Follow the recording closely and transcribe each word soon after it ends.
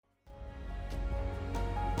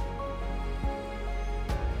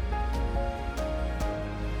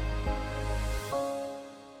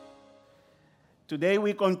Today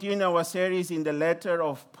we continue our series in the letter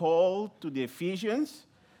of Paul to the Ephesians,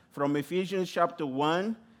 from Ephesians chapter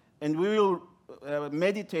 1, and we will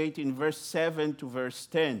meditate in verse 7 to verse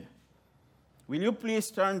 10. Will you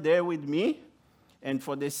please turn there with me? And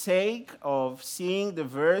for the sake of seeing the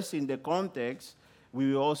verse in the context,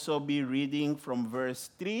 we will also be reading from verse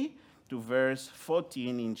 3 to verse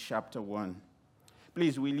 14 in chapter 1.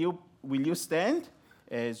 Please, will you stand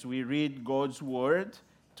as we read God's word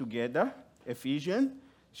together? Ephesians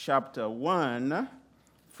chapter 1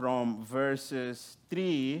 from verses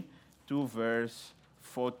 3 to verse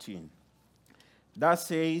 14. Thus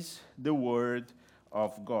says the word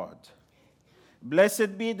of God.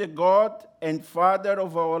 Blessed be the God and Father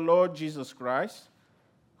of our Lord Jesus Christ,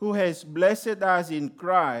 who has blessed us in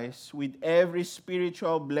Christ with every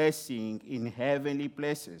spiritual blessing in heavenly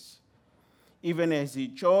places, even as he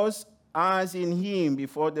chose us in him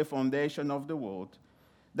before the foundation of the world,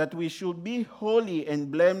 that we should be holy and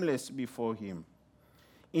blameless before him.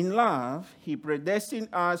 In love, he predestined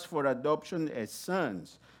us for adoption as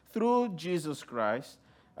sons through Jesus Christ,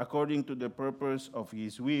 according to the purpose of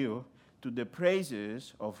his will, to the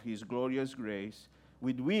praises of his glorious grace,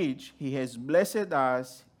 with which he has blessed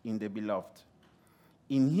us in the beloved.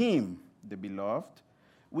 In him, the beloved,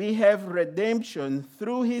 we have redemption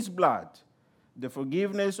through his blood, the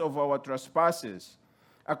forgiveness of our trespasses,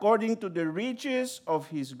 according to the riches of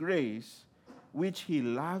his grace, which he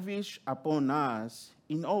lavished upon us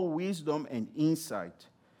in all wisdom and insight,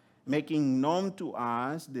 making known to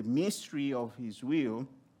us the mystery of his will,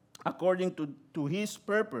 according to his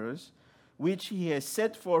purpose, which he has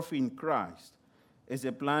set forth in Christ, as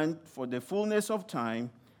a plan for the fullness of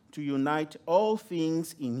time, to unite all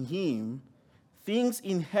things in him, things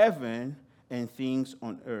in heaven and things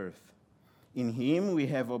on earth. In him we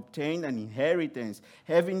have obtained an inheritance,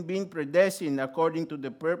 having been predestined according to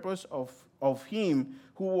the purpose of him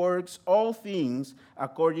who works all things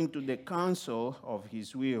according to the counsel of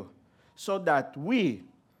his will, so that we,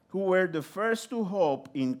 who were the first to hope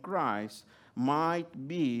in Christ, might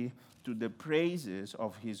be to the praises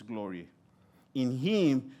of his glory. In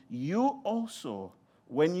him you also,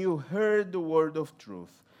 when you heard the word of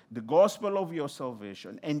truth, the gospel of your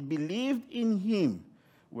salvation, and believed in him,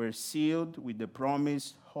 were sealed with the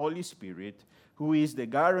promised Holy Spirit, who is the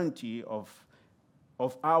guarantee of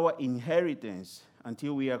our inheritance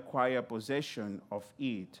until we acquire possession of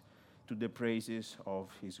it, to the praises of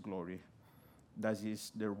his glory. That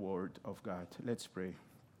is the word of God. Let's pray.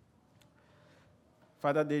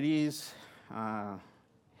 Father, there is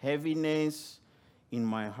heaviness in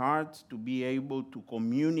my heart to be able to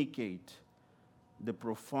communicate the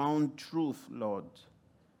profound truth, Lord,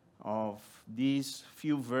 of these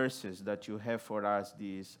few verses that you have for us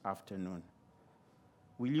this afternoon.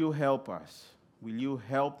 Will you help us? Will you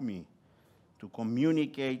help me to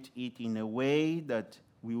communicate it in a way that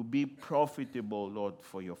will be profitable, Lord,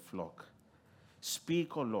 for your flock?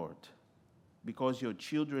 Speak, O Lord, because your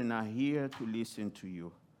children are here to listen to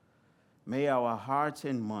you. May our hearts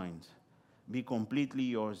and minds be completely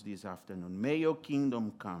yours this afternoon. May your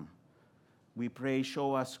kingdom come. We pray,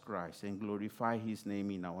 show us Christ and glorify his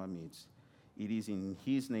name in our midst. It is in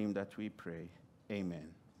his name that we pray. Amen.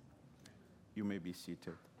 You may be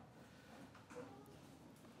seated.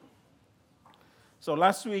 So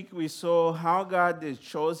last week we saw how God has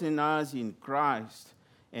chosen us in Christ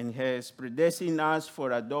and has predestined us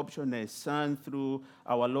for adoption as sons through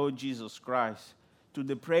our Lord Jesus Christ, to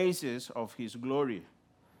the praises of his glory.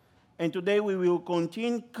 And today we will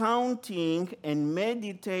continue counting and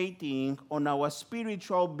meditating on our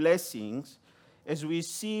spiritual blessings as we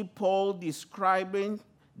see Paul describing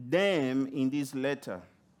them in this letter.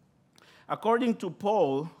 According to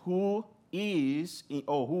Paul, who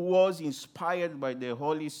was inspired by the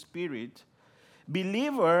Holy Spirit,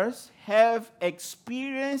 believers have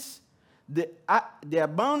experienced the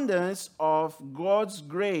abundance of God's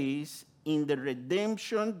grace in the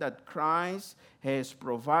redemption that Christ has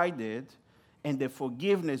provided and the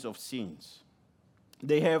forgiveness of sins.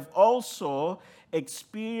 They have also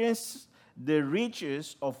experienced the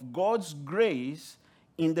riches of God's grace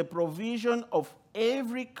in the provision of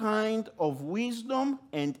every kind of wisdom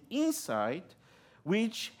and insight,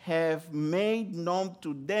 which have made known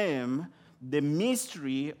to them the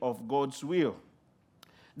mystery of God's will.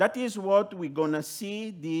 That is what we're going to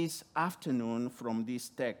see this afternoon from this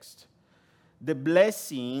text. The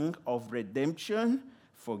blessing of redemption,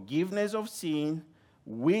 forgiveness of sin,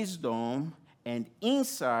 wisdom, and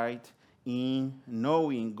insight in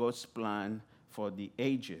knowing God's plan for the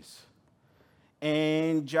ages.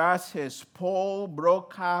 And just as Paul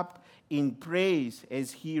broke up in praise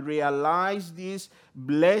as he realized these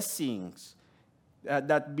blessings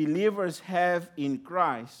that believers have in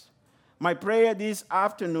Christ, my prayer this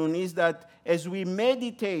afternoon is that as we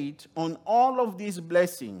meditate on all of these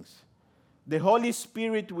blessings, the Holy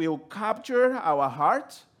Spirit will capture our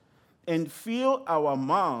hearts and fill our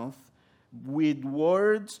mouth with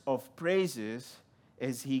words of praises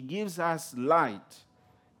as He gives us light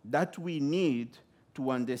that we need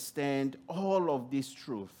to understand all of this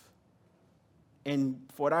truth. And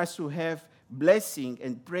for us to have blessing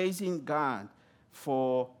and praising God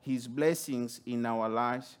for His blessings in our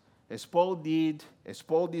lives, as Paul did, as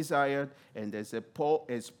Paul desired, and as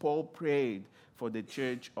Paul prayed for the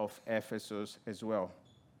church of Ephesus as well.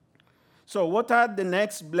 So what are the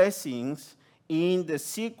next blessings in the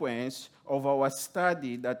sequence of our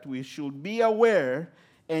study that we should be aware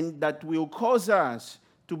and that will cause us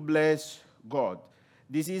to bless God?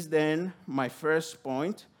 This is then my first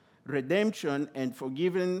point: redemption and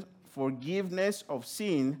forgiveness of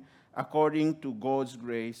sin according to God's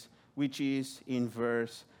grace, which is in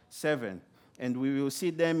verse 7. And we will see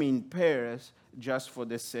them in pairs just for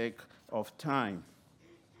the sake of time.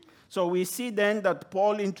 So we see then that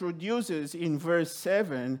Paul introduces in verse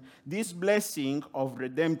 7 this blessing of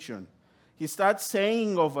redemption. He starts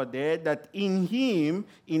saying over there that in Him,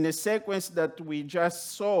 in a sequence that we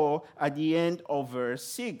just saw at the end of verse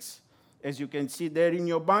 6, as you can see there in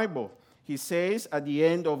your Bible, he says at the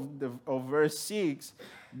end of verse 6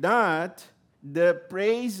 that the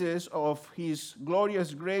praises of His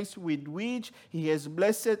glorious grace with which He has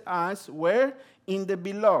blessed us were in the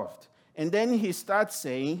beloved. And then he starts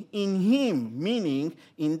saying, in Him, meaning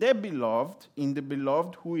in the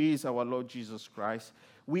beloved who is our Lord Jesus Christ,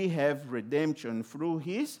 we have redemption through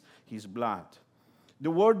His blood.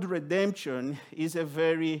 The word redemption is a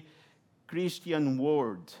very Christian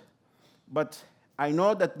word, but I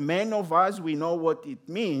know that many of us, we know what it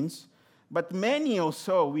means, but many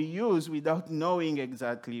also we use without knowing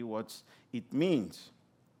exactly what it means.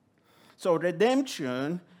 So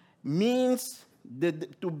redemption means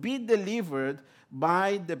to be delivered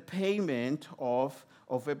by the payment of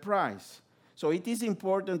a price. So it is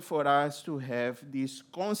important for us to have this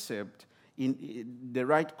concept, the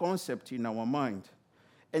right concept in our mind.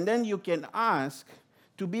 And then you can ask,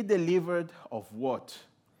 to be delivered of what?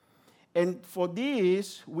 And for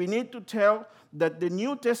this, we need to tell that the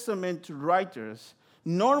New Testament writers,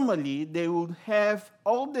 normally they would have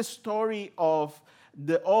all the story of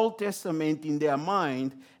the Old Testament in their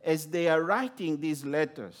mind as they are writing these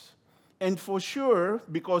letters. And for sure,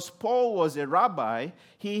 because Paul was a rabbi,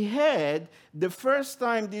 he had the first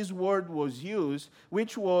time this word was used,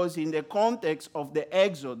 which was in the context of the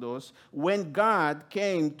Exodus, when God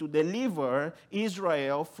came to deliver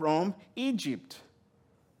Israel from Egypt.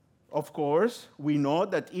 Of course, we know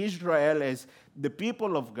that Israel, as the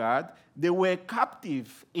people of God, they were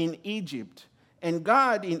captive in Egypt. And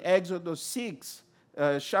God, in Exodus 6,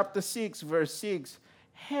 chapter 6, verse 6,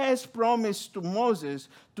 has promised to Moses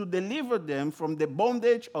to deliver them from the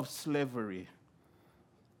bondage of slavery.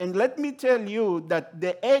 And let me tell you that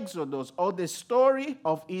the Exodus, or the story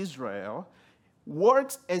of Israel,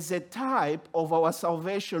 works as a type of our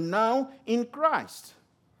salvation now in Christ.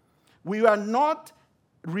 We are not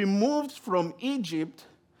removed from Egypt,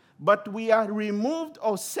 but we are removed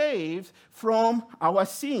or saved from our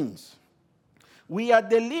sins. We are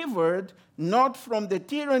delivered not from the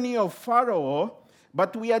tyranny of Pharaoh,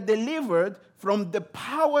 but we are delivered from the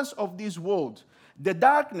powers of this world, the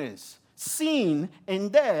darkness, sin,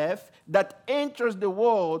 and death that enters the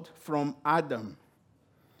world from Adam.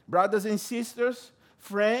 Brothers and sisters,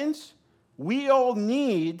 friends, we all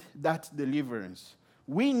need that deliverance.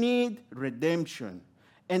 We need redemption.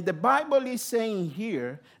 And the Bible is saying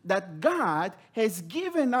here that God has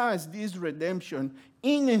given us this redemption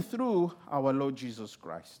in and through our Lord Jesus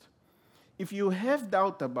Christ. If you have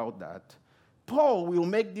doubt about that, Paul will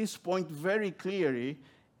make this point very clearly,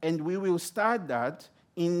 and we will start that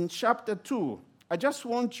in chapter 2. I just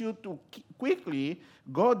want you to quickly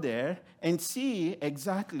go there and see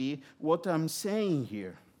exactly what I'm saying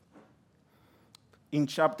here. In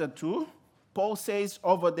chapter 2, Paul says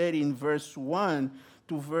over there in verse 1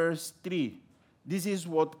 to verse 3, this is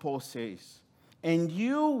what Paul says. And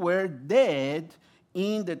you were dead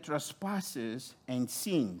in the trespasses and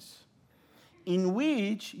sins, in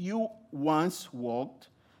which you once walked,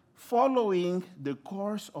 following the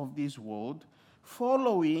course of this world,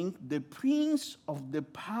 following the prince of the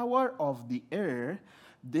power of the air,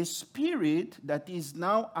 the spirit that is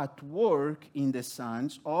now at work in the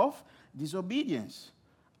sons of disobedience,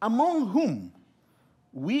 among whom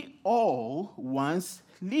we all once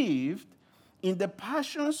lived in the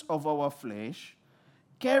passions of our flesh,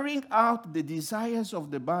 carrying out the desires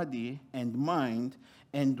of the body and mind,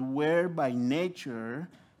 and were by nature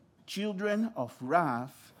children of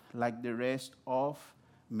wrath like the rest of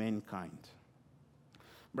mankind.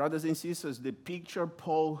 Brothers and sisters, the picture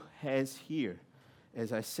Paul has here,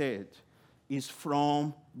 as I said, is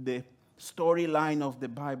from the storyline of the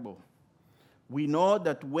Bible. We know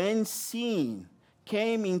that when sin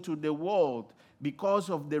came into the world because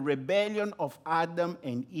of the rebellion of Adam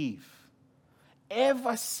and Eve,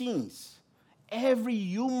 ever since, every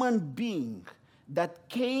human being that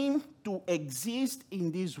came to exist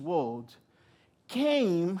in this world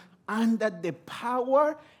came under the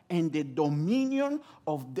power and the dominion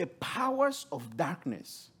of the powers of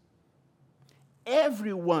darkness.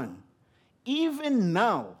 Everyone, even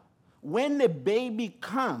now, when a baby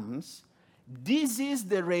comes, this is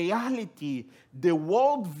the reality, the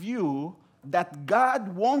worldview that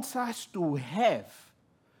God wants us to have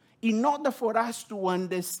in order for us to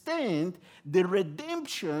understand the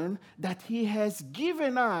redemption that he has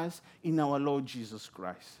given us in our Lord Jesus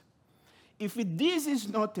Christ. If this is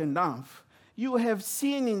not enough, you have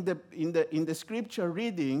seen in the scripture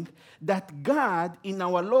reading that God, in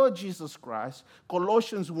our Lord Jesus Christ,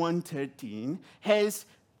 Colossians 1:13, has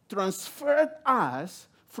transferred us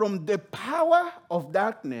from the power of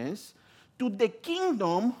darkness to the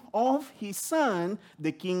kingdom of his Son,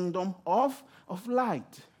 the kingdom of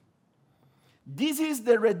light. This is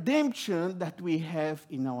the redemption that we have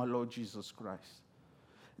in our Lord Jesus Christ.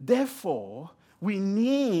 Therefore, we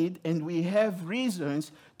need and we have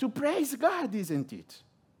reasons to praise God, isn't it?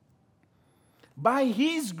 By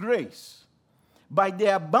his grace, by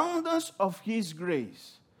the abundance of his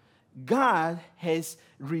grace, God has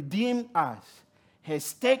redeemed us,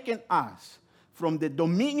 has taken us from the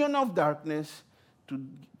dominion of darkness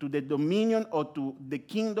to the dominion or to the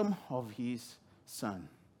kingdom of his Son.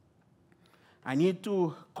 I need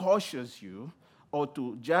to caution you or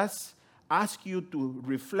to just ask you to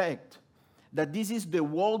reflect that this is the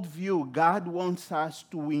worldview God wants us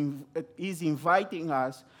to, is inviting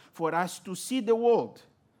us for us to see the world.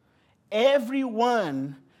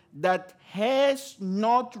 Everyone that has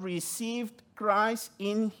not received Christ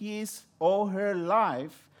in his or her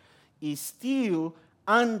life is still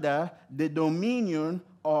under the dominion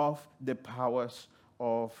of the powers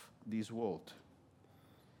of this world.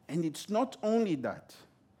 And it's not only that.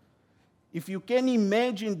 If you can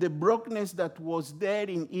imagine the brokenness that was there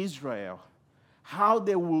in Israel, how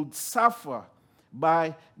they would suffer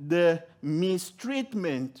by the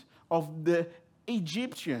mistreatment of the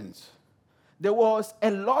Egyptians. There was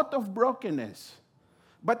a lot of brokenness.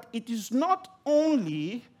 But it is not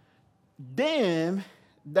only them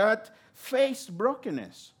that face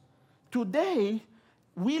brokenness. Today,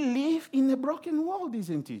 we live in a broken world,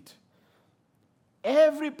 isn't it?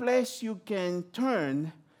 Every place you can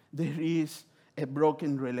turn, there is a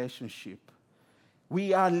broken relationship.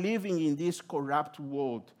 We are living in this corrupt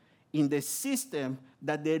world, in the system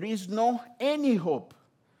that there is no any hope.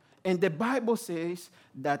 And the Bible says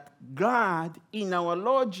that God, in our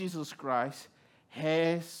Lord Jesus Christ,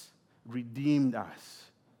 has redeemed us,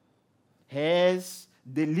 has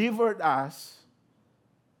delivered us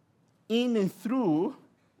in and through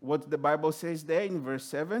what the Bible says there in verse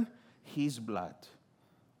 7, his blood.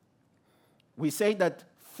 We say that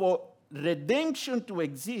for redemption to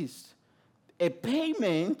exist, a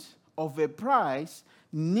payment of a price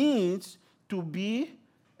needs to be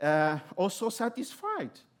also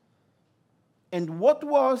satisfied. And what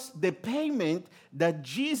was the payment that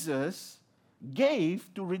Jesus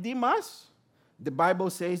gave to redeem us? The Bible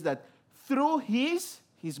says that through his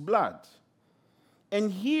blood.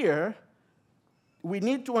 And here, we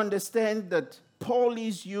need to understand that Paul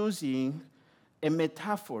is using a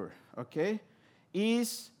metaphor, okay?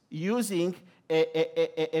 He's using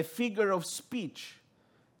a figure of speech.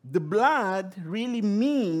 The blood really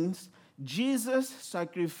means Jesus'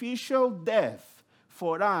 sacrificial death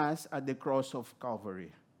for us at the cross of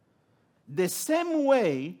Calvary. The same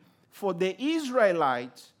way for the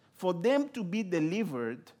Israelites, for them to be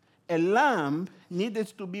delivered, a lamb needed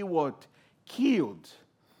to be what? Killed.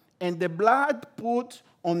 And the blood put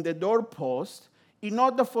on the doorpost in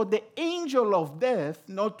order for the angel of death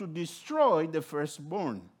not to destroy the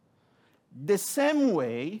firstborn. The same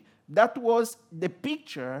way, that was the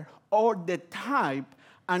picture or the type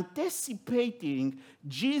anticipating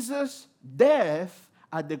Jesus' death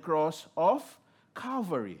at the cross of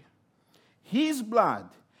Calvary. His blood,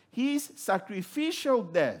 his sacrificial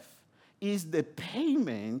death, is the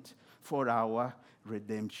payment for our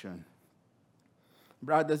redemption.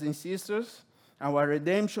 Brothers and sisters, our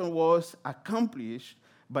redemption was accomplished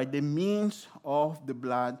by the means of the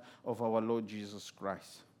blood of our Lord Jesus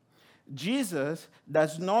Christ. Jesus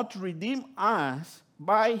does not redeem us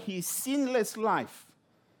by his sinless life.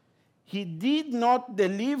 He did not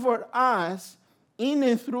deliver us in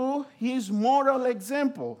and through his moral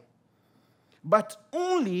example, but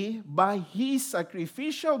only by his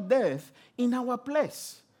sacrificial death in our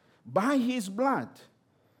place, by his blood.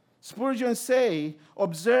 Spurgeon say,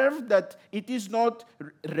 observe that it is not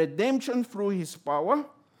redemption through his power,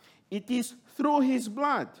 it is through his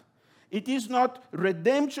blood. It is not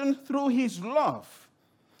redemption through his love,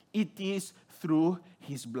 it is through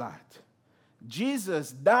his blood.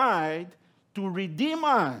 Jesus died to redeem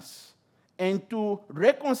us and to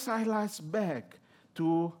reconcile us back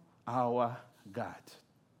to our God.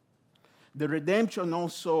 The redemption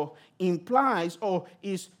also implies or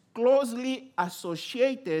is closely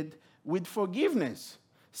associated with forgiveness.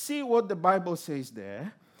 See what the Bible says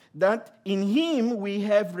there, that in him we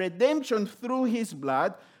have redemption through his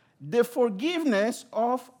blood, the forgiveness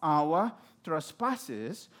of our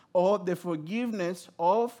trespasses or the forgiveness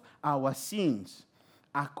of our sins,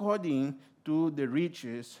 according to the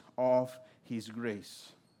riches of his grace.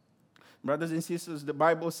 Brothers and sisters, the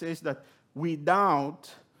Bible says that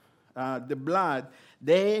without the blood,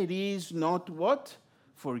 there is not what?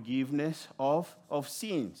 Forgiveness of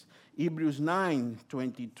sins. Hebrews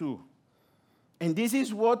 9:22. And this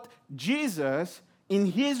is what Jesus, in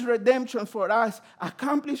his redemption for us,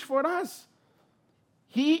 accomplished for us.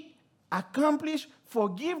 He accomplished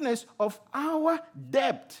forgiveness of our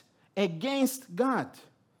debt against God.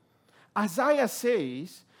 Isaiah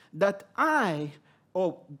says that Isaiah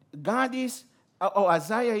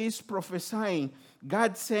is prophesying,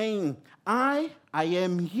 God saying, I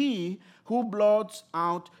am he who blots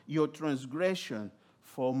out your transgression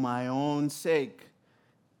for my own sake,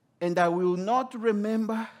 and I will not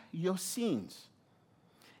remember your sins.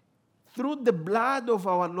 Through the blood of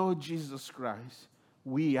our Lord Jesus Christ,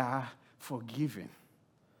 we are forgiven.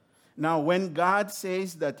 Now, when God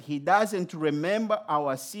says that he doesn't remember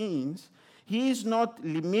our sins, he is not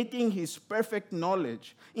limiting his perfect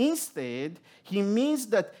knowledge. Instead, he means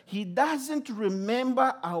that he doesn't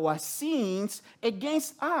remember our sins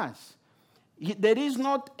against us. There is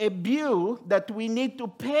not a bill that we need to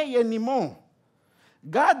pay anymore.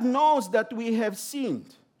 God knows that we have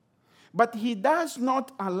sinned, but he does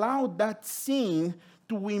not allow that sin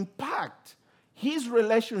to impact his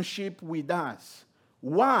relationship with us.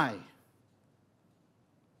 Why?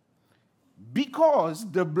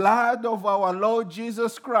 Because the blood of our Lord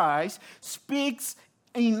Jesus Christ speaks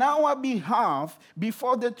in our behalf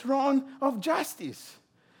before the throne of justice.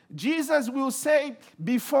 Jesus will say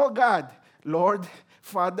before God, Lord,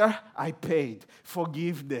 Father, I paid,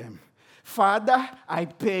 forgive them. Father, I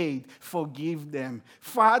paid, forgive them.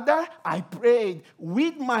 Father, I prayed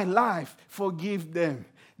with my life, forgive them.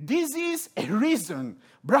 This is a reason,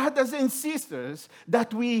 brothers and sisters,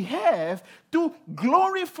 that we have to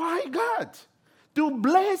glorify God, to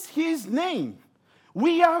bless his name.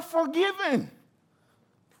 We are forgiven.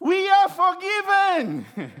 We are forgiven.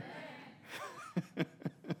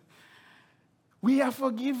 We are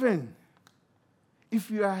forgiven. If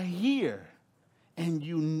you are here and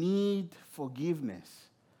you need forgiveness,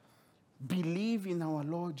 believe in our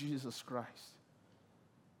Lord Jesus Christ.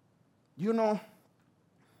 You know,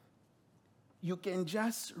 you can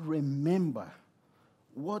just remember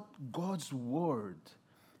what God's word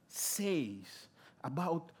says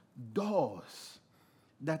about those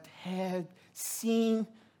that had sinned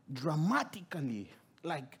dramatically.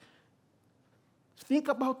 Like, think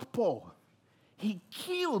about Paul. He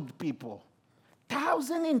killed people,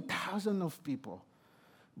 thousands and thousands of people.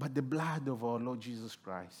 But the blood of our Lord Jesus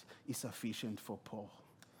Christ is sufficient for Paul.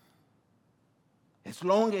 As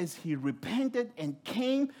long as he repented and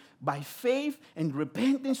came by faith and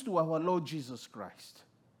repentance to our Lord Jesus Christ,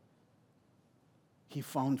 he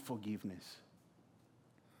found forgiveness.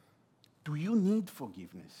 Do you need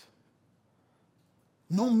forgiveness?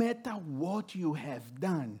 No matter what you have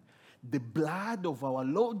done, the blood of our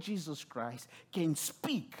Lord Jesus Christ can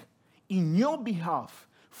speak in your behalf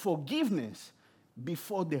forgiveness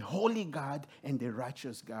before the holy God and the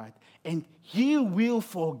righteous God. And he will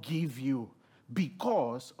forgive you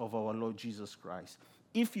because of our Lord Jesus Christ.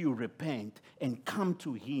 If you repent and come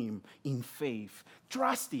to him in faith,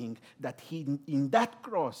 trusting that he, in that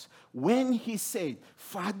cross, when he said,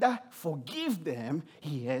 Father, forgive them,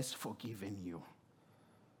 he has forgiven you.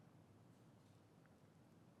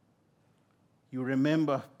 You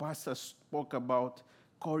remember Pastor spoke about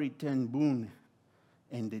Corrie ten Boom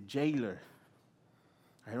and the jailer,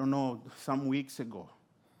 I don't know, some weeks ago.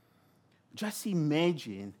 Just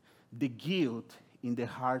imagine the guilt in the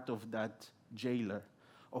heart of that jailer,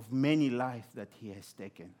 of many lives that he has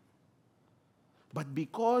taken. But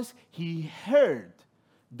because he heard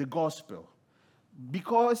the gospel,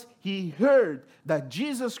 because he heard that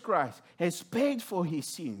Jesus Christ has paid for his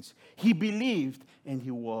sins, he believed and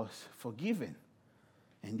he was forgiven.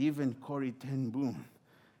 And even Corrie ten Boom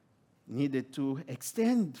needed to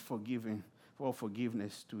extend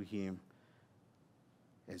forgiveness to him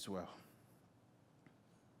as well.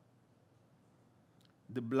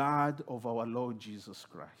 The blood of our Lord Jesus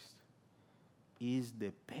Christ is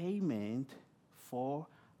the payment for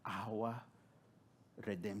our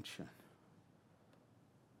redemption.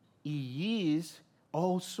 He is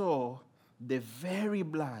also the very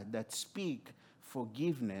blood that speaks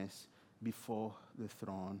forgiveness before the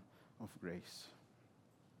throne of grace.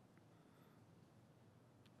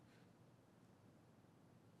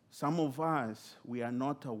 Some of us, we are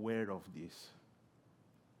not aware of this.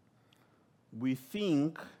 We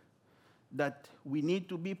think that we need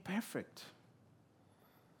to be perfect.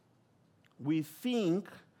 We think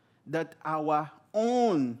that our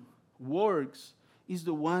own works is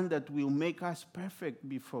the one that will make us perfect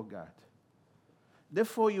before God.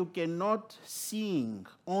 Therefore, you cannot sing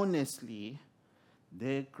honestly,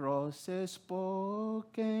 the cross has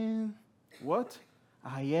spoken. What?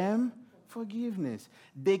 I am forgiveness.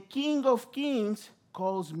 The King of Kings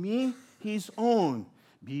calls me his own.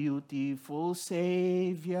 Beautiful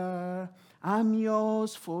Savior, I'm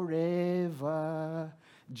yours forever.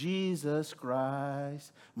 Jesus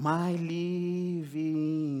Christ, my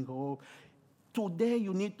living hope. Today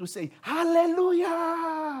you need to say,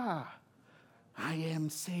 hallelujah! I am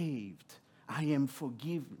saved. I am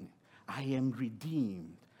forgiven. I am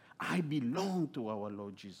redeemed. I belong to our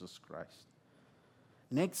Lord Jesus Christ.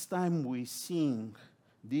 Next time we sing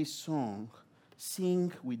this song,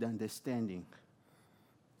 sing with understanding.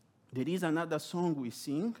 There is another song we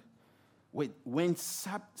sing, when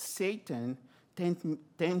Satan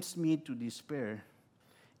tempts me to despair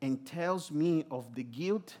and tells me of the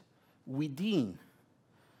guilt within.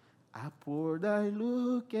 Upward I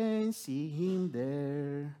look and see him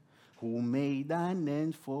there, who made an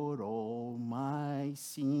end for all my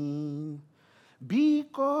sin.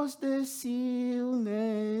 Because the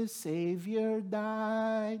sinless Savior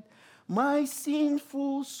died, my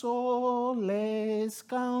sinful soul is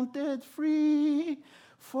counted free.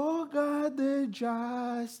 For God the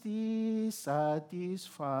just is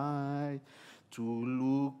satisfied to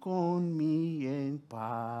look on me and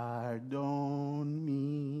pardon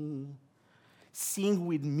me. Sing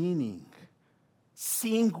with meaning.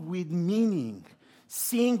 Sing with meaning.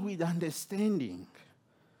 Sing with understanding.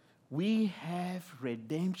 We have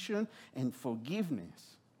redemption and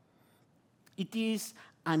forgiveness. It is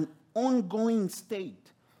an ongoing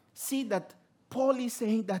state. See that Paul is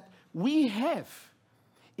saying that we have.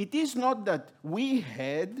 It is not that we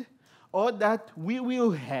had or that we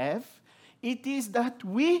will have. It is that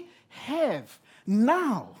we have.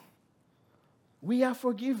 Now, we are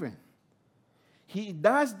forgiven. He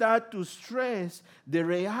does that to stress the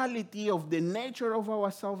reality of the nature of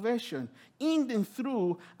our salvation in and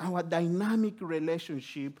through our dynamic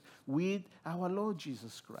relationship with our Lord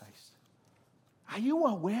Jesus Christ. Are you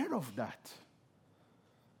aware of that?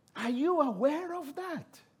 Are you aware of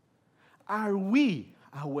that? Are we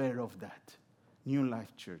aware of that? New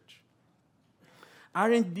Life Church.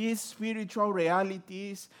 Aren't these spiritual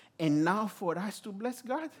realities enough for us to bless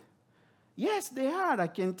God? Yes, they are, I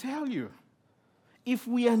can tell you. If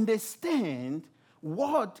we understand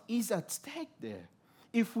what is at stake there,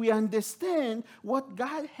 if we understand what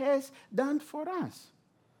God has done for us,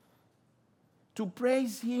 to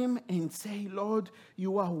praise him and say, Lord,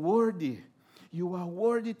 you are worthy. You are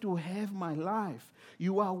worthy to have my life.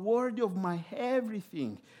 You are worthy of my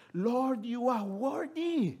everything. Lord, you are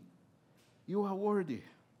worthy. You are worthy.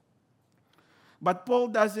 But Paul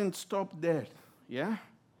doesn't stop there, yeah?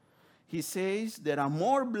 He says there are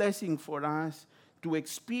more blessings for us to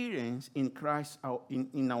experience in Christ,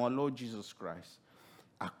 in our Lord Jesus Christ,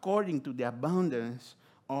 according to the abundance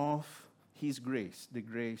of his grace, the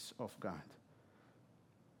grace of God.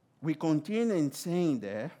 We continue in saying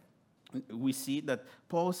there, we see that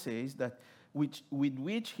Paul says that with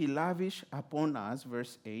which he lavished upon us,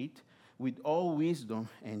 verse 8, with all wisdom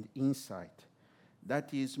and insight.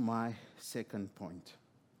 That is my second point.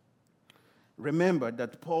 Remember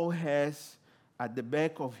that Paul has at the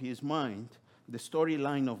back of his mind the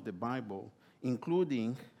storyline of the Bible,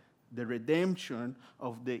 including the redemption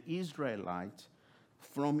of the Israelites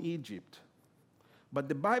from Egypt. But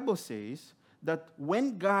the Bible says that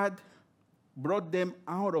when God brought them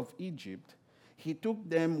out of Egypt, he took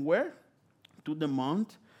them where? To the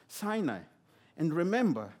Mount Sinai. And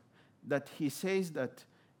remember that he says that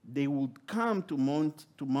they would come to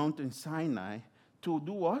Mountain Sinai to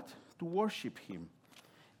do what? To worship him.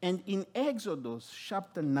 And in Exodus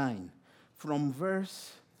chapter 9, from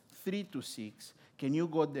verse 3 to 6, can you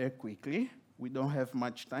go there quickly? We don't have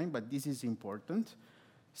much time, but this is important.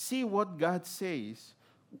 See what God says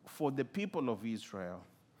for the people of Israel.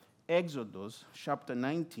 Exodus chapter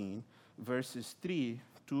 19, verses 3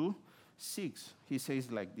 to 6. He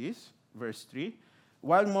says like this, verse 3.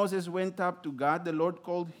 While Moses went up to God, the Lord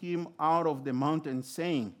called him out of the mountain,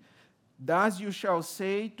 saying, Thus you shall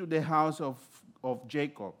say to the house of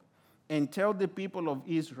Jacob, and tell the people of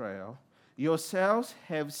Israel, yourselves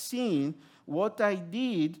have seen what I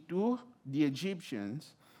did to the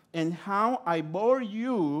Egyptians, and how I bore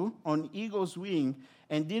you on eagle's wing,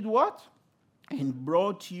 and did what? And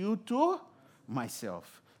brought you to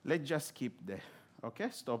myself. Let's just keep there. Okay?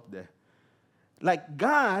 Stop there. Like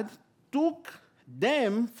God took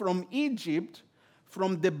them from Egypt,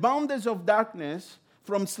 from the boundaries of darkness,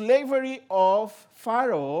 from slavery of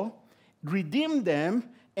Pharaoh, redeemed them,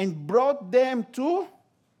 and brought them to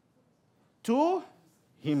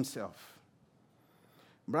himself.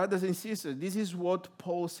 Brothers and sisters, this is what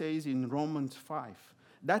Paul says in Romans 5.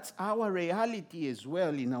 That's our reality as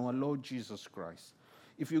well in our Lord Jesus Christ.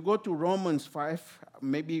 If you go to Romans 5,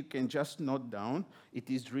 maybe you can just note down. It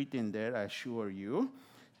is written there, I assure you.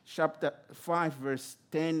 Chapter 5, verse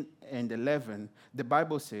 10 and 11, the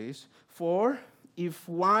Bible says, For if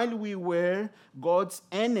while we were God's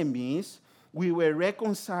enemies, we were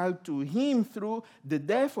reconciled to him through the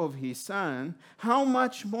death of his Son, how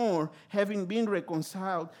much more, having been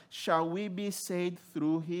reconciled, shall we be saved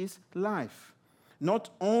through his life? Not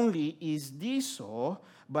only is this so,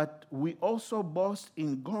 but we also boast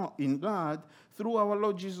in God through our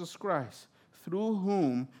Lord Jesus Christ, through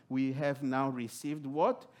whom we have now received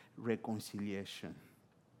what? Reconciliation.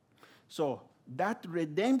 So that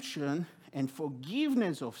redemption and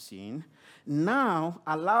forgiveness of sin now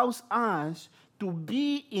allows us to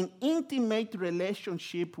be in intimate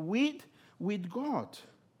relationship with God.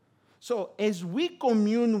 So as we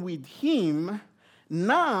commune with him,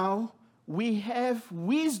 now we have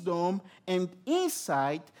wisdom and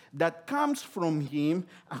insight that comes from him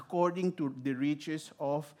according to the riches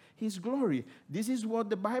of his glory. This is what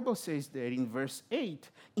the Bible says there in verse 8.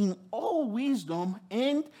 In all wisdom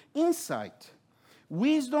and insight.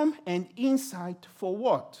 Wisdom and insight for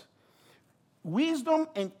what? Wisdom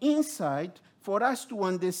and insight for us to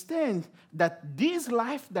understand that this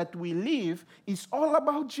life that we live is all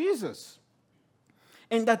about Jesus.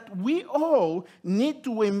 And that we all need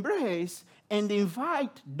to embrace and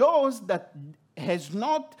invite those that has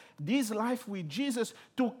not this life with Jesus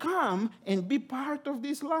to come and be part of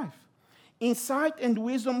this life. Insight and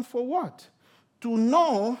wisdom for what? To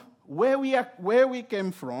know where we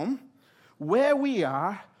came from, where we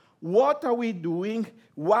are, what are we doing,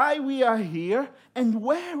 why we are here, and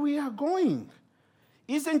where we are going.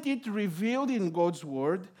 Isn't it revealed in God's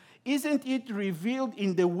word? Isn't it revealed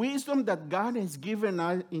in the wisdom that God has given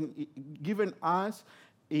us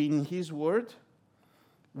in his word?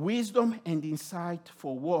 Wisdom and insight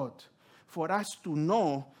for what? For us to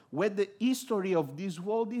know where the history of this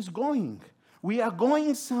world is going. We are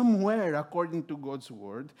going somewhere according to God's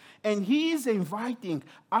word, and he is inviting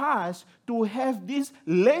us to have these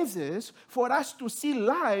lenses for us to see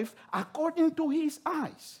life according to his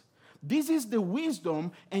eyes. This is the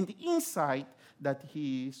wisdom and insight that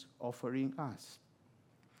he is offering us.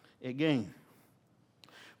 Again,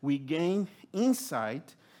 we gain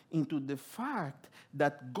insight into the fact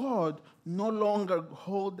that God no longer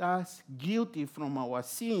holds us guilty from our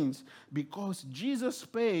sins because Jesus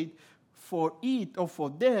paid for it or for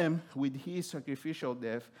them with his sacrificial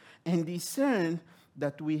death, and discern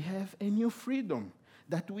that we have a new freedom,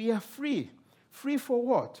 that we are free. Free for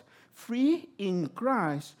what? Free in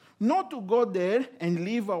Christ, not to go there and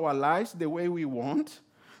live our lives the way we want,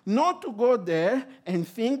 not to go there and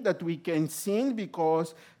think that we can sin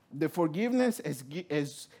because the forgiveness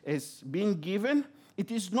has been given. It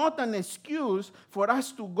is not an excuse for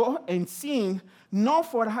us to go and sin, nor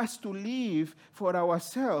for us to live for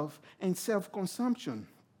ourselves and self-consumption.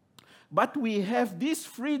 But we have this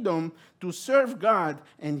freedom to serve God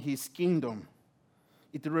and his kingdom.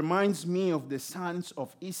 It reminds me of the sons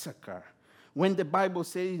of Issachar, when the Bible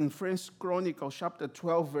says in 1 Chronicles chapter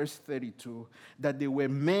 12, verse 32, that they were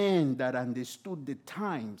men that understood the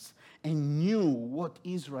times and knew what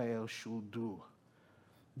Israel should do.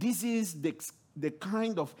 This is the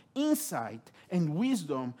kind of insight and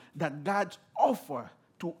wisdom that God offers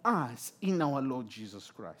to us in our Lord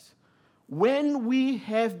Jesus Christ. When we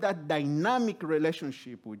have that dynamic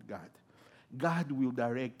relationship with God, God will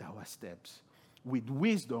direct our steps with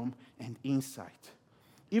wisdom and insight.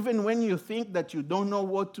 Even when you think that you don't know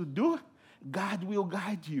what to do, God will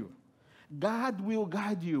guide you. God will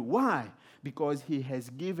guide you. Why? Because he has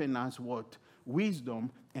given us what? Wisdom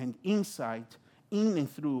and insight in and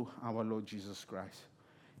through our Lord Jesus Christ.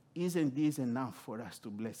 Isn't this enough for us to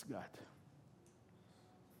bless God?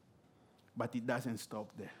 But it doesn't stop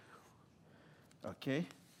there. Okay?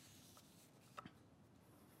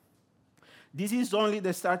 This is only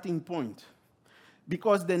the starting point.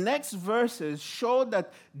 Because the next verses show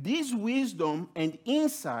that this wisdom and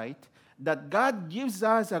insight that God gives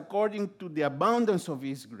us according to the abundance of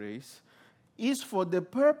his grace is for the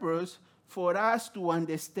purpose for us to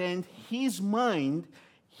understand his mind,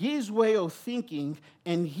 his way of thinking,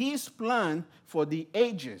 and his plan for the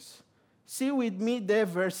ages. See with me there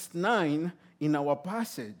verse 9 in our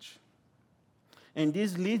passage. And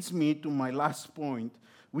this leads me to my last point,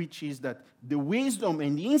 which is that the wisdom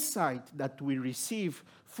and insight that we receive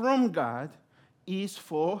from God is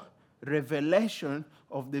for revelation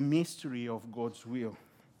of the mystery of God's will.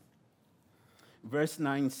 Verse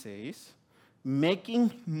 9 says,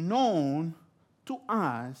 making known to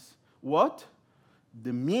us what?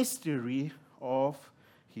 The mystery of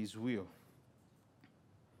his will.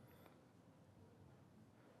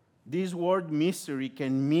 This word mystery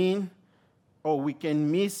can mean, or we can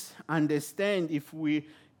misunderstand if we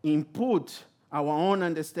input our own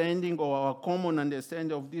understanding or our common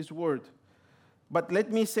understanding of this word. But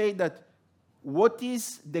let me say that what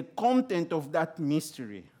is the content of that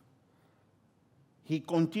mystery? He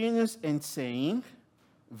continues and saying,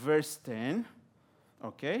 verse 10,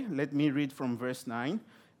 okay, let me read from verse 9.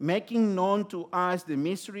 Making known to us the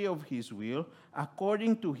mystery of his will,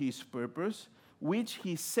 according to his purpose, which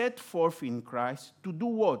he set forth in Christ to do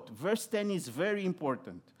what? Verse 10 is very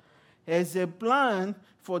important. As a plan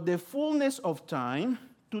for the fullness of time,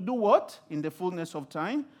 to do what in the fullness of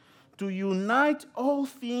time? To unite all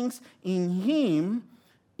things in him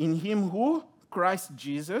who? Christ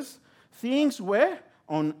Jesus, things where?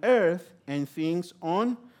 On earth and things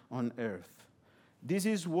on earth. This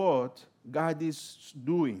is what God is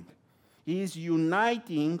doing. He is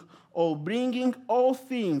uniting or bringing all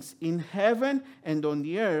things in heaven and on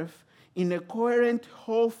the earth in a coherent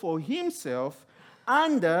whole for himself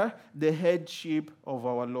under the headship of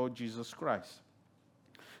our Lord Jesus Christ.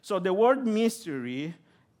 So the word mystery,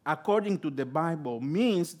 according to the Bible,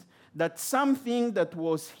 means that something that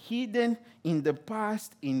was hidden in the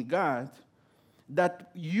past in God,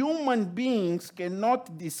 that human beings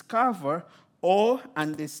cannot discover or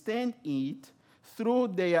understand it through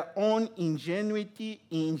their own ingenuity,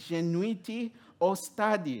 or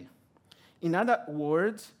study. In other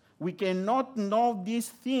words, we cannot know these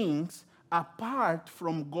things apart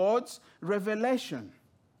from God's revelation.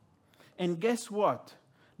 And guess what?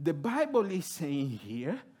 The Bible is saying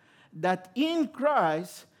here that in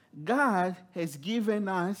Christ, God has given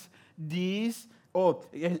us this, or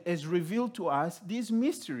has revealed to us this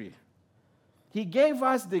mystery. He gave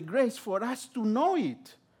us the grace for us to know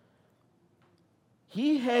it.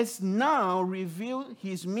 He has now revealed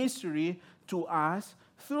his mystery to us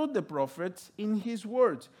through the prophets in his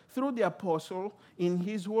words, through the apostle in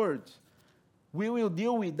his words. We will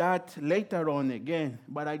deal with that later on again,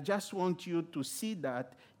 but I just want you to see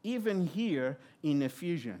that even here in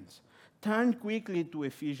Ephesians. Turn quickly to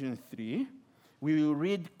Ephesians 3. We will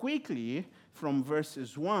read quickly from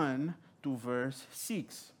verses 1 to verse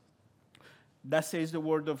 6. That says the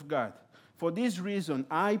word of God. For this reason,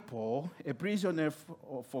 I, Paul, a prisoner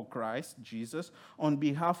for Christ Jesus, on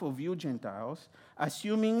behalf of you Gentiles,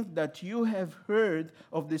 assuming that you have heard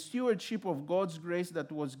of the stewardship of God's grace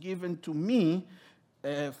that was given to me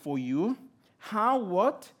for you, how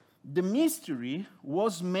what? The mystery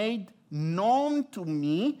was made known to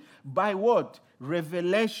me by what?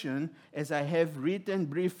 Revelation, as I have written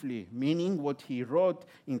briefly, meaning what he wrote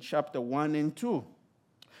in chapter 1 and 2.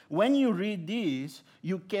 When you read this,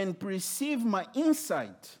 you can perceive my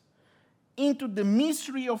insight into the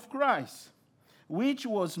mystery of Christ, which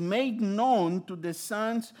was made known to the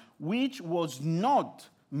sons, which was not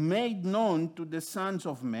made known to the sons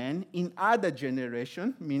of men in other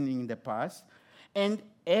generation, meaning the past, and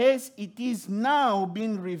as it is now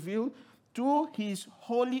being revealed to his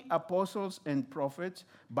holy apostles and prophets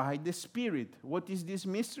by the Spirit. What is this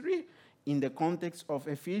mystery? In the context of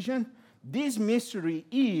Ephesians, this mystery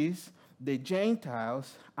is the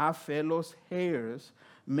Gentiles are fellows heirs,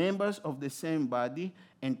 members of the same body,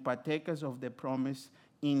 and partakers of the promise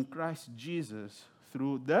in Christ Jesus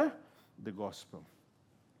through the gospel.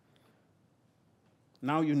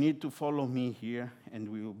 Now you need to follow me here, and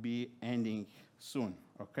we will be ending soon,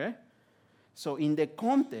 okay? So in the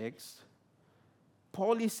context,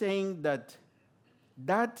 Paul is saying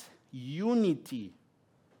that unity,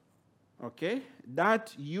 okay,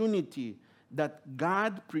 that unity that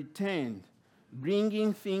God pretends,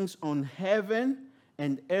 bringing things on heaven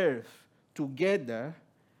and earth together,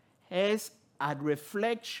 has a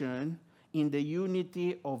reflection in the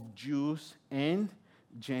unity of Jews and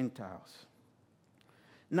Gentiles.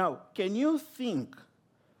 Now, can you think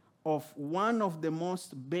of one of the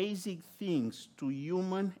most basic things to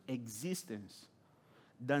human existence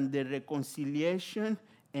than the reconciliation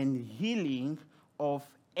and healing of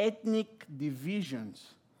ethnic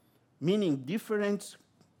divisions, meaning different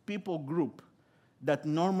people group that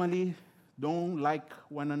normally don't like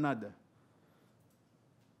one another?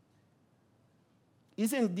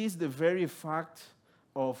 Isn't this the very fact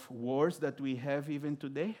of wars that we have even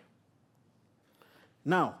today?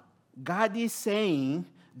 Now, God is saying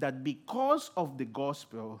that because of the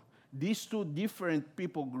gospel, these two different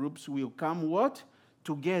people groups will come what?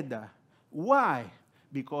 Together. Why?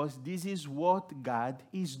 Because this is what God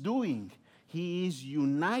is doing. He is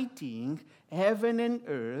uniting heaven and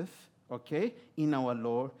earth, okay, in our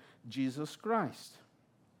Lord Jesus Christ.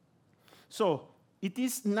 So, it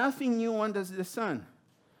is nothing new under the sun.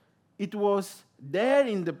 It was there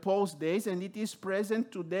in the Paul's days, and it is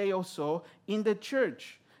present today also in the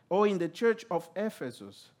church, or in the church of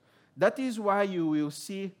Ephesus. That is why you will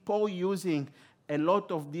see Paul using a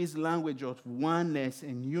lot of this language of oneness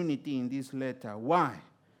and unity in this letter. Why?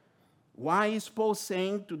 Why is Paul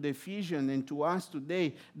saying to the Ephesians and to us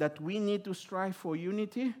today that we need to strive for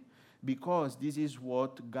unity? Because this is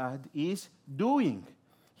what God is doing.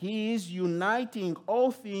 He is uniting all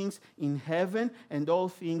things in heaven and all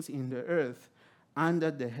things in the earth under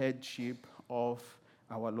the headship of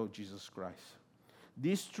our Lord Jesus Christ.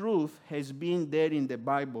 This truth has been there in the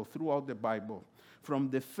Bible, throughout the Bible, from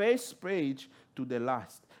the first page to the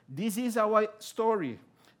last. This is our story.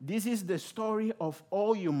 This is the story of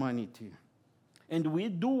all humanity. And we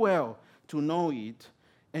do well to know it,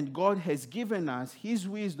 and God has given us His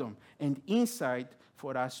wisdom and insight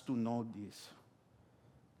for us to know this.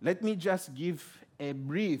 Let me just give a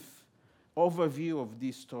brief overview of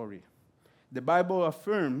this story. The Bible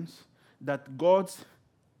affirms that God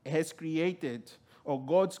has created,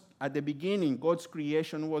 at the beginning, God's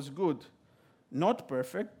creation was good. Not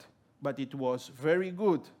perfect, but it was very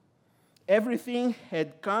good. Everything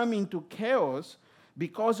had come into chaos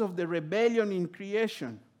because of the rebellion in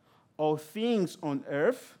creation. All things on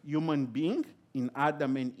earth, human beings, in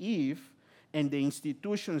Adam and Eve, and the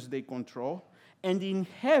institutions they control, and in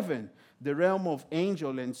heaven, the realm of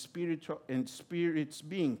angels and spirits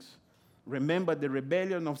beings. Remember, the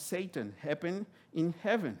rebellion of Satan happened in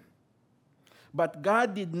heaven. But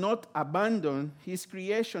God did not abandon His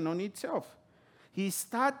creation on itself. He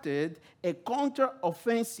started a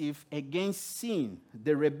counter-offensive against sin,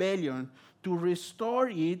 the rebellion, to restore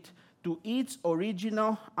it to its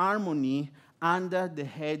original harmony under the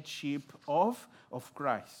headship of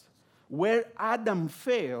Christ. Where Adam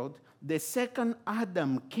failed, the second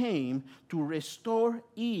Adam came to restore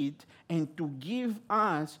it and to give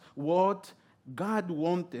us what God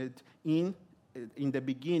wanted in the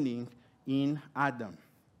beginning in Adam.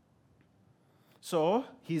 So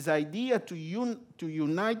his idea to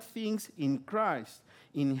unite things in Christ,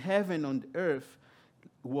 in heaven and earth,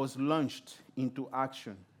 was launched into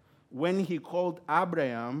action. When he called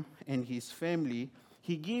Abraham and his family,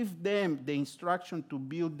 he gave them the instruction to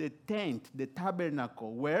build the tent, the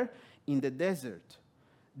tabernacle, where? In the desert.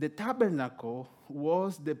 The tabernacle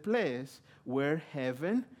was the place where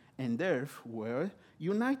heaven and earth were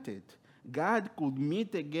united. God could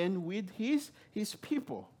meet again with his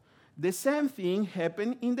people. The same thing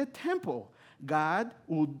happened in the temple. God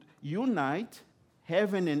would unite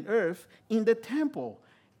heaven and earth in the temple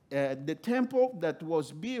that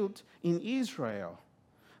was built in Israel.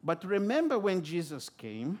 But remember when Jesus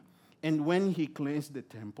came and when he cleansed the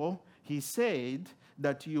temple, he said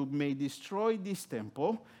that you may destroy this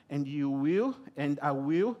temple and I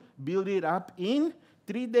will build it up in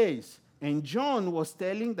 3 days. And John was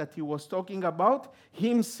telling that he was talking about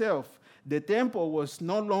himself. The temple was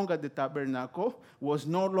no longer the tabernacle, was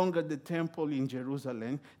no longer the temple in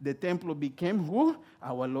Jerusalem. The temple became who?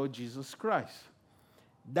 Our Lord Jesus Christ.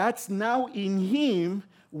 That's now in him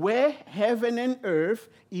where heaven and earth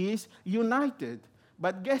is united.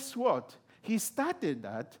 But guess what? He started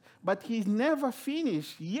that, but he never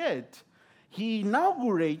finished yet. He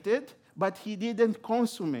inaugurated, but he didn't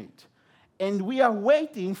consummate. And we are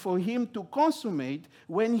waiting for him to consummate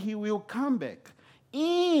when he will come back.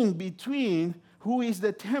 In between, who is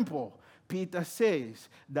the temple? Peter says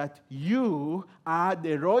that you are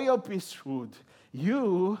the royal priesthood.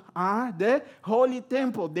 You are the holy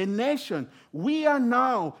temple, the nation. We are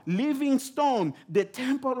now living stone, the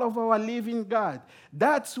temple of our living God.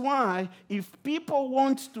 That's why if people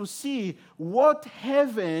want to see what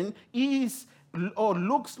heaven is or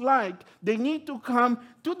looks like, they need to come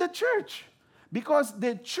to the church. Because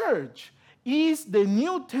the church is the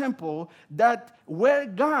new temple where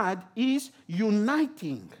God is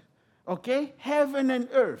uniting, okay, heaven and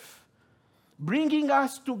earth, bringing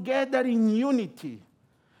us together in unity,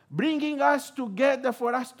 bringing us together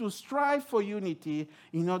for us to strive for unity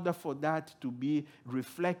in order for that to be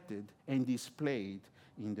reflected and displayed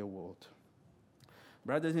in the world.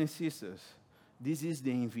 Brothers and sisters, this is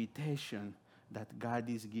the invitation that God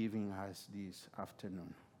is giving us this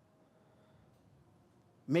afternoon.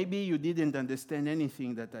 Maybe you didn't understand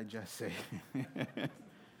anything that I just said.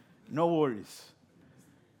 No worries.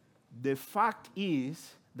 The fact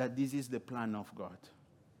is that this is the plan of God.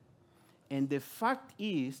 And the fact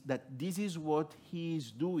is that this is what He is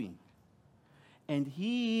doing. And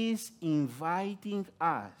He is inviting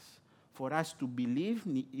us for us to believe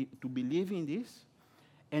in this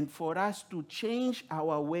and for us to change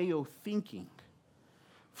our way of thinking,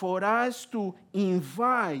 for us to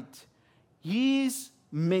invite His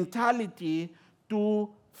mentality to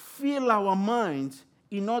fill our minds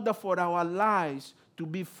in order for our lives to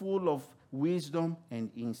be full of wisdom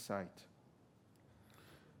and insight.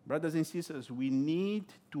 Brothers and sisters, we need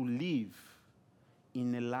to live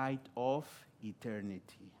in the light of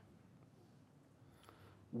eternity.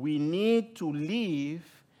 We need to live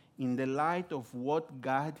in the light of what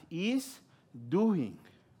God is doing.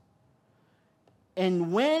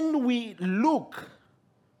 And when we look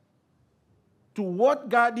to what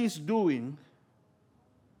God is doing,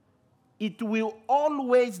 it will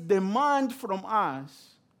always demand from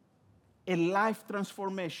us a life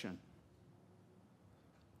transformation.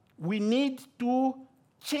 We need to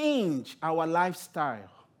change our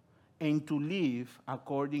lifestyle and to live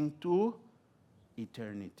according to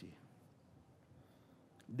eternity.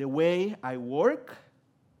 The way I work,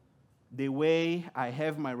 the way I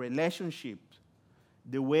have my relationships,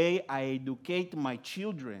 the way I educate my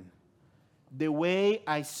children, the way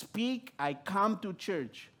I speak, I come to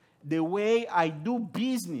church, the way I do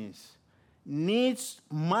business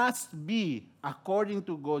must be according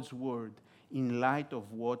to God's word in light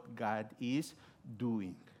of what God is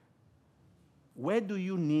doing. Where do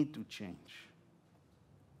you need to change?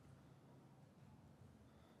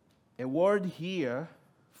 A word here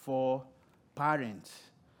for parents,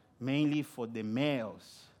 mainly for the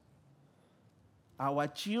males. Our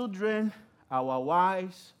children, our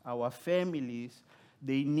wives, our families,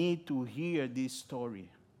 they need to hear this story.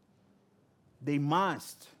 They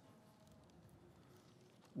must.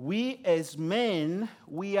 We as men,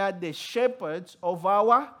 we are the shepherds of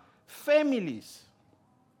our families.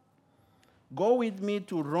 Go with me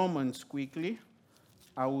to Romans quickly.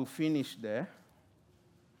 I will finish there.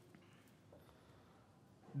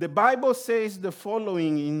 The Bible says the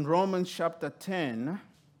following in Romans chapter 10,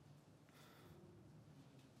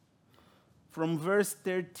 from verse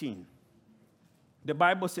 13. The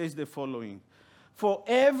Bible says the following: for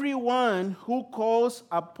everyone who calls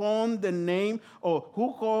upon the name, or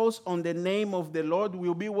who calls on the name of the Lord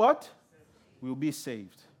will be what? Will be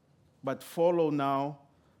saved. But follow now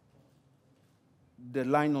the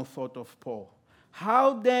line of thought of Paul.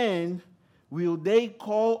 How then will they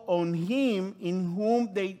call on him in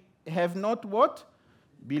whom they have not what?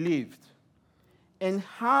 Believed. And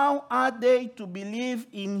how are they to believe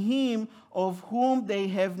in him of whom they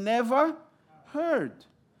have never heard?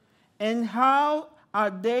 And how are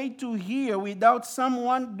they to hear without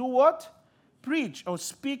someone do what? Preach or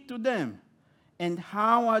speak to them. And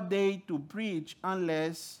how are they to preach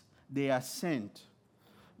unless they are sent?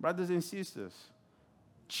 Brothers and sisters,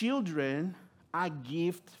 children are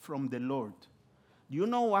gifts from the Lord. Do you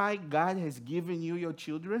know why God has given you your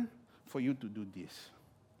children? For you to do this.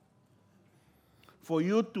 For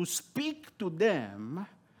you to speak to them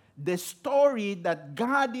the story that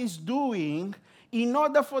God is doing in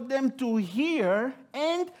order for them to hear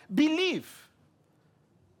and believe.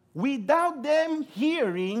 Without them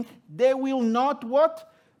hearing, they will not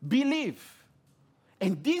what? Believe.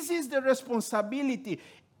 And this is the responsibility.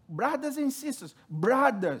 Brothers and sisters,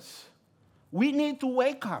 brothers, we need to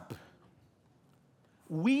wake up.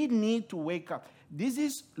 We need to wake up.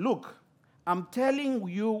 Look, I'm telling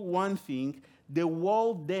you one thing. The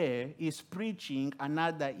world there is preaching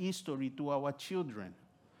another history to our children.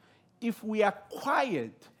 If we are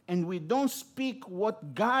quiet and we don't speak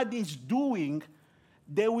what God is doing,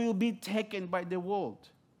 they will be taken by the world.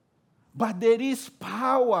 But there is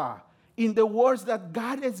power in the words that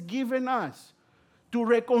God has given us to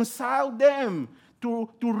reconcile them, to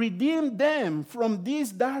redeem them from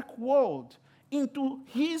this dark world into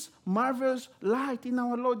his marvelous light in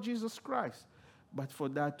our Lord Jesus Christ. But for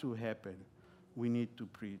that to happen, we need to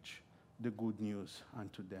preach the good news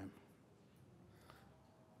unto them.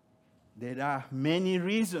 There are many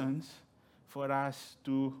reasons for us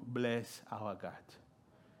to bless our God.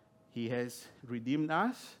 He has redeemed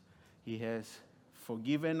us. He has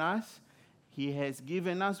forgiven us. He has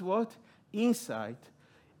given us what? Insight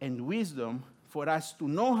and wisdom for us to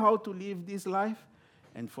know how to live this life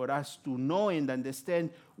and for us to know and understand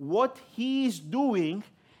what he is doing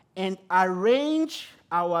and arrange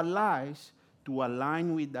our lives to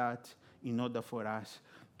align with that in order for us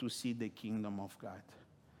to see the kingdom of God.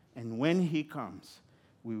 And when he comes,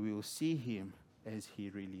 we will see him as he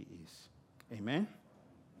really is. Amen?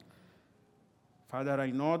 Father,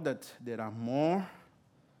 I know that there are more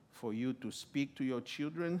for you to speak to your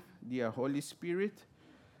children. Dear Holy Spirit,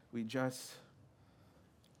 we just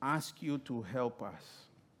ask you to help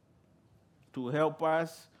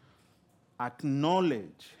us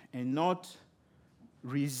acknowledge and not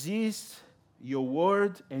resist your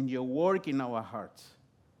word and your work in our hearts.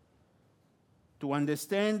 To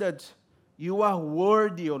understand that you are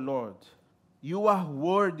worthy, O Lord. You are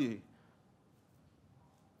worthy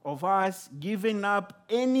of us giving up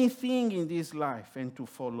anything in this life and to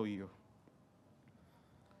follow you.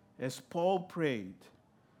 As Paul prayed,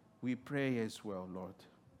 we pray as well, Lord.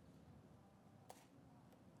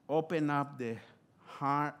 Open up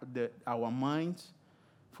our minds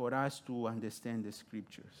for us to understand the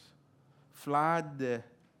scriptures. Flood the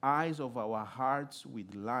eyes of our hearts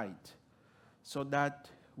with light so that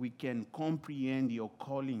we can comprehend your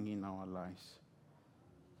calling in our lives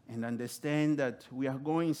and understand that we are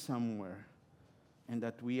going somewhere and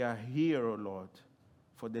that we are here, O Lord,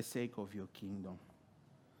 for the sake of your kingdom.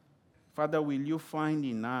 Father, will you find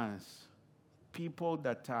in us people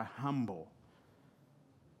that are humble,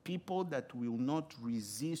 people that will not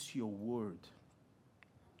resist your word,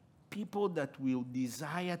 people that will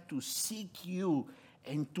desire to seek you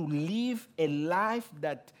and to live a life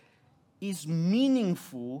that is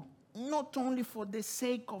meaningful, not only for the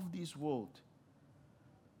sake of this world,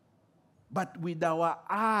 but with our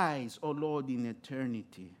eyes, O Lord, in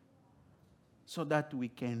eternity, so that we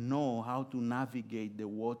can know how to navigate the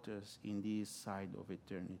waters in this side of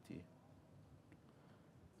eternity.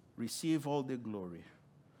 Receive all the glory.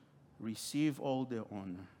 Receive all the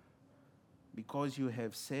honor. Because you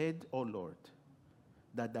have said, O Lord,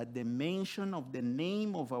 that at the mention of the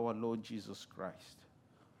name of our Lord Jesus Christ,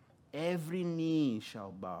 every knee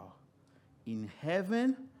shall bow in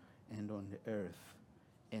heaven and on the earth,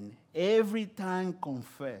 and every tongue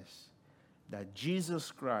confess that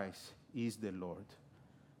Jesus Christ is the Lord.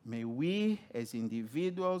 May we, as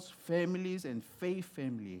individuals, families, and faith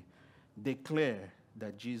family, declare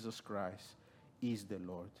that Jesus Christ is the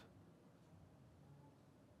Lord.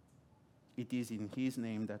 It is in his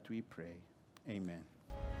name that we pray. Amen.